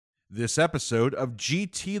This episode of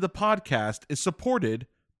GT the Podcast is supported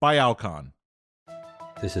by Alcon.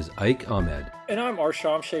 This is Ike Ahmed. And I'm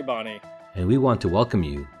Arsham Shaybani. And we want to welcome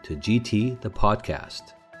you to GT the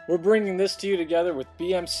Podcast. We're bringing this to you together with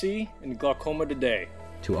BMC and Glaucoma Today,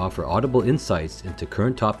 to offer audible insights into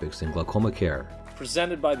current topics in glaucoma care.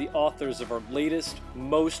 Presented by the authors of our latest,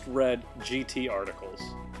 most read GT articles.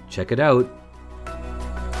 Check it out.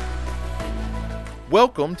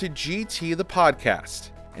 Welcome to GT the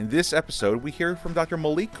Podcast. In this episode, we hear from Dr.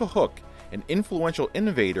 Malik Kahuk, an influential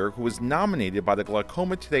innovator who was nominated by the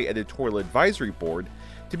Glaucoma Today Editorial Advisory Board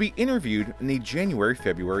to be interviewed in the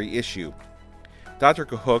January-February issue. Dr.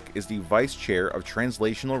 Kahuk is the Vice Chair of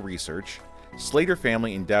Translational Research, Slater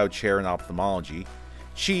Family Endowed Chair in Ophthalmology,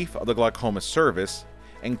 Chief of the Glaucoma Service,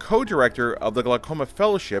 and Co-Director of the Glaucoma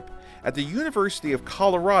Fellowship at the University of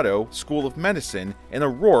Colorado School of Medicine in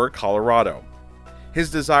Aurora, Colorado. His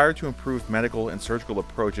desire to improve medical and surgical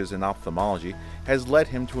approaches in ophthalmology has led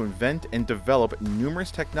him to invent and develop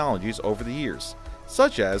numerous technologies over the years,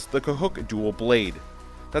 such as the Kahuk Dual Blade.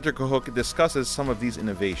 Dr. Kahuk discusses some of these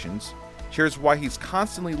innovations, shares why he's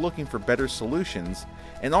constantly looking for better solutions,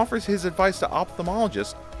 and offers his advice to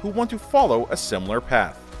ophthalmologists who want to follow a similar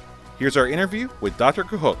path. Here's our interview with Dr.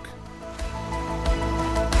 Kahuk.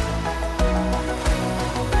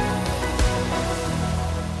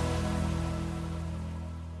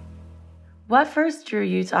 What first drew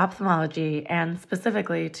you to ophthalmology and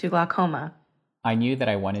specifically to glaucoma? I knew that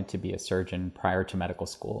I wanted to be a surgeon prior to medical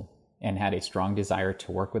school and had a strong desire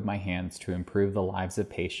to work with my hands to improve the lives of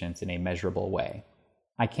patients in a measurable way.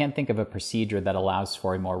 I can't think of a procedure that allows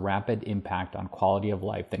for a more rapid impact on quality of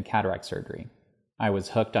life than cataract surgery. I was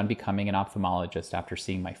hooked on becoming an ophthalmologist after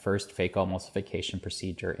seeing my first phacoemulsification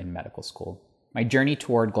procedure in medical school. My journey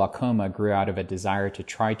toward glaucoma grew out of a desire to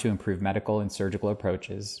try to improve medical and surgical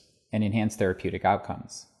approaches and enhance therapeutic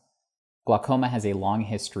outcomes. Glaucoma has a long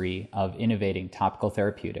history of innovating topical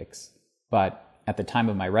therapeutics, but at the time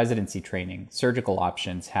of my residency training, surgical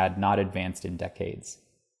options had not advanced in decades.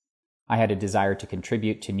 I had a desire to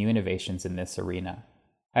contribute to new innovations in this arena.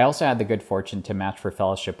 I also had the good fortune to match for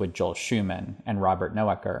fellowship with Joel Schumann and Robert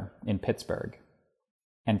Noecker in Pittsburgh,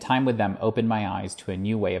 and time with them opened my eyes to a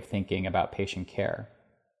new way of thinking about patient care.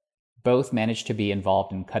 Both managed to be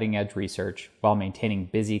involved in cutting-edge research while maintaining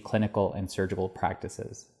busy clinical and surgical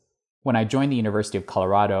practices. When I joined the University of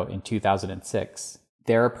Colorado in 2006,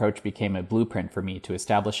 their approach became a blueprint for me to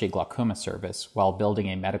establish a glaucoma service while building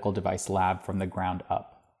a medical device lab from the ground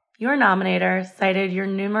up. Your nominator cited your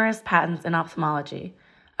numerous patents in ophthalmology.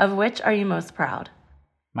 Of which are you most proud?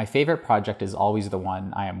 My favorite project is always the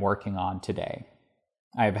one I am working on today.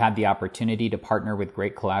 I have had the opportunity to partner with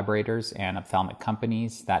great collaborators and ophthalmic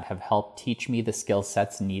companies that have helped teach me the skill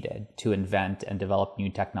sets needed to invent and develop new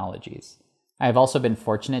technologies. I have also been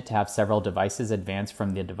fortunate to have several devices advance from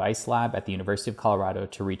the device lab at the University of Colorado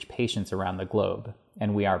to reach patients around the globe,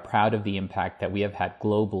 and we are proud of the impact that we have had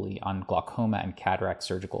globally on glaucoma and cataract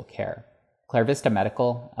surgical care. Clarvista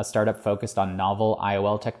Medical, a startup focused on novel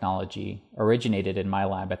IOL technology, originated in my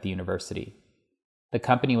lab at the university. The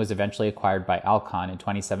company was eventually acquired by Alcon in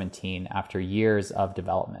 2017 after years of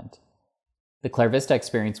development. The Clarvista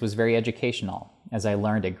experience was very educational, as I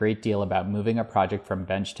learned a great deal about moving a project from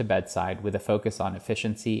bench to bedside with a focus on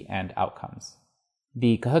efficiency and outcomes.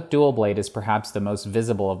 The Kahuk Dual Blade is perhaps the most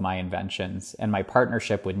visible of my inventions, and my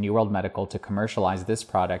partnership with New World Medical to commercialize this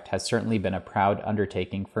product has certainly been a proud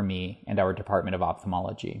undertaking for me and our Department of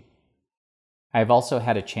Ophthalmology. I have also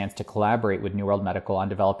had a chance to collaborate with New World Medical on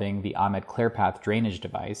developing the Ahmed ClearPath drainage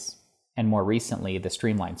device, and more recently the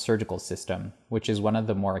Streamline surgical system, which is one of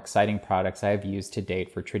the more exciting products I have used to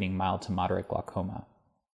date for treating mild to moderate glaucoma.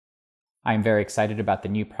 I am very excited about the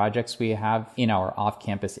new projects we have in our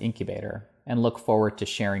off-campus incubator, and look forward to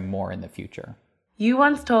sharing more in the future. You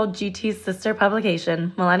once told GT's sister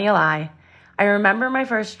publication, Millennial Eye, I remember my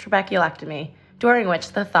first trabeculectomy, during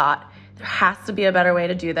which the thought, there has to be a better way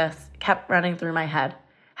to do this, kept running through my head.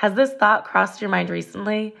 Has this thought crossed your mind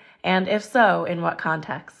recently? And if so, in what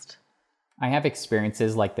context? I have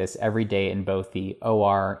experiences like this every day in both the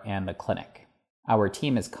OR and the clinic. Our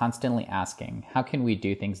team is constantly asking, how can we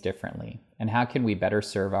do things differently? And how can we better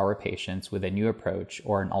serve our patients with a new approach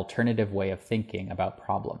or an alternative way of thinking about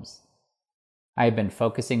problems? I have been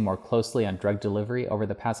focusing more closely on drug delivery over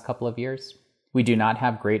the past couple of years. We do not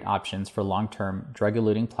have great options for long-term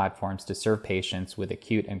drug-eluting platforms to serve patients with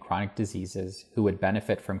acute and chronic diseases who would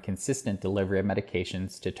benefit from consistent delivery of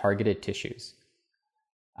medications to targeted tissues.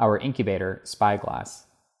 Our incubator, Spyglass,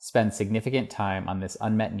 spends significant time on this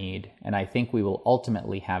unmet need, and I think we will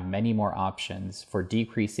ultimately have many more options for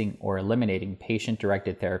decreasing or eliminating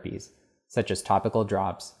patient-directed therapies, such as topical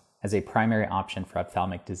drops, as a primary option for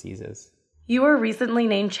ophthalmic diseases. You were recently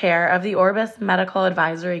named chair of the Orbis Medical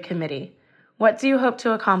Advisory Committee. What do you hope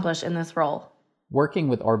to accomplish in this role? Working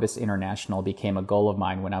with Orbis International became a goal of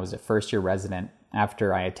mine when I was a first-year resident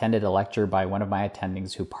after I attended a lecture by one of my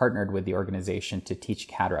attendings who partnered with the organization to teach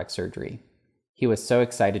cataract surgery. He was so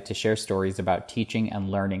excited to share stories about teaching and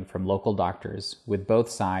learning from local doctors, with both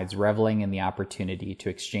sides reveling in the opportunity to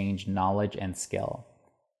exchange knowledge and skill.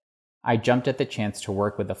 I jumped at the chance to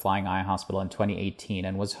work with the Flying Eye Hospital in 2018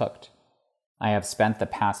 and was hooked. I have spent the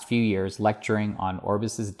past few years lecturing on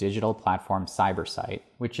Orbis's digital platform CyberSight,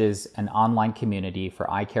 which is an online community for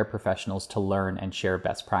eye care professionals to learn and share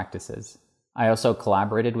best practices. I also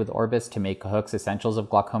collaborated with Orbis to make Cahook's Essentials of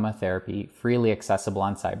Glaucoma Therapy freely accessible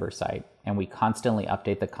on CyberSight, and we constantly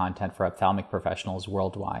update the content for ophthalmic professionals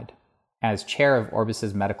worldwide. As chair of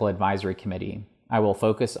Orbis's Medical Advisory Committee, I will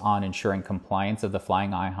focus on ensuring compliance of the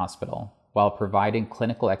Flying Eye Hospital, while providing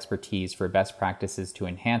clinical expertise for best practices to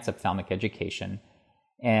enhance ophthalmic education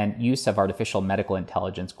and use of artificial medical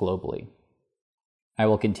intelligence globally. I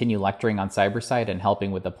will continue lecturing on CyberSight and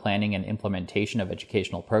helping with the planning and implementation of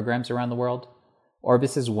educational programs around the world.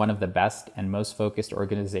 Orbis is one of the best and most focused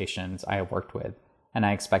organizations I have worked with, and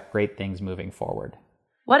I expect great things moving forward.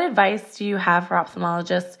 What advice do you have for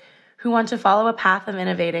ophthalmologists who want to follow a path of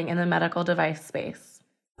innovating in the medical device space?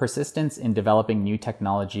 Persistence in developing new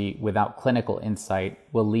technology without clinical insight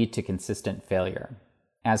will lead to consistent failure.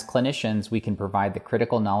 As clinicians, we can provide the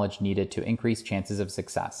critical knowledge needed to increase chances of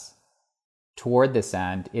success. Toward this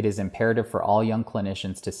end, it is imperative for all young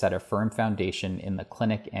clinicians to set a firm foundation in the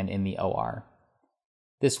clinic and in the OR.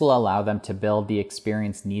 This will allow them to build the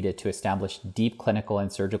experience needed to establish deep clinical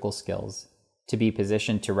and surgical skills, to be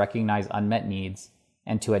positioned to recognize unmet needs,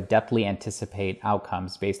 and to adeptly anticipate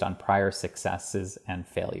outcomes based on prior successes and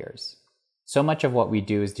failures. So much of what we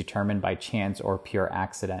do is determined by chance or pure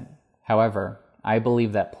accident. However, I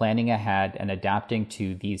believe that planning ahead and adapting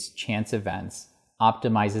to these chance events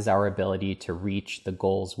optimizes our ability to reach the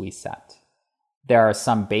goals we set. There are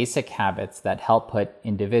some basic habits that help put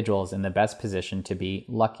individuals in the best position to be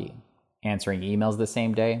lucky. Answering emails the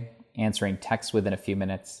same day, answering texts within a few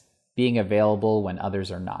minutes, being available when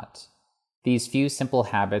others are not. These few simple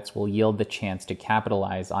habits will yield the chance to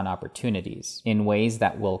capitalize on opportunities in ways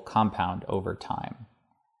that will compound over time.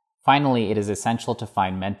 Finally, it is essential to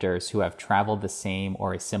find mentors who have traveled the same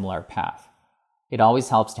or a similar path. It always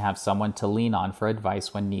helps to have someone to lean on for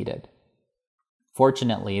advice when needed.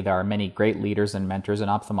 Fortunately, there are many great leaders and mentors in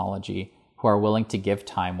ophthalmology who are willing to give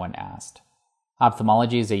time when asked.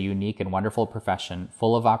 Ophthalmology is a unique and wonderful profession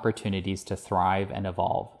full of opportunities to thrive and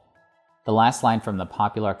evolve. The last line from the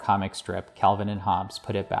popular comic strip Calvin and Hobbes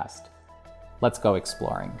put it best. Let's go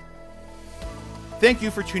exploring. Thank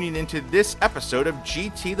you for tuning into this episode of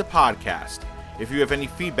GT the Podcast. If you have any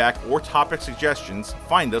feedback or topic suggestions,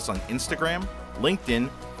 find us on Instagram, LinkedIn,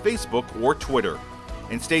 Facebook, or Twitter.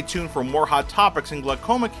 And stay tuned for more hot topics in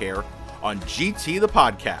glaucoma care on GT the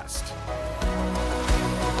Podcast.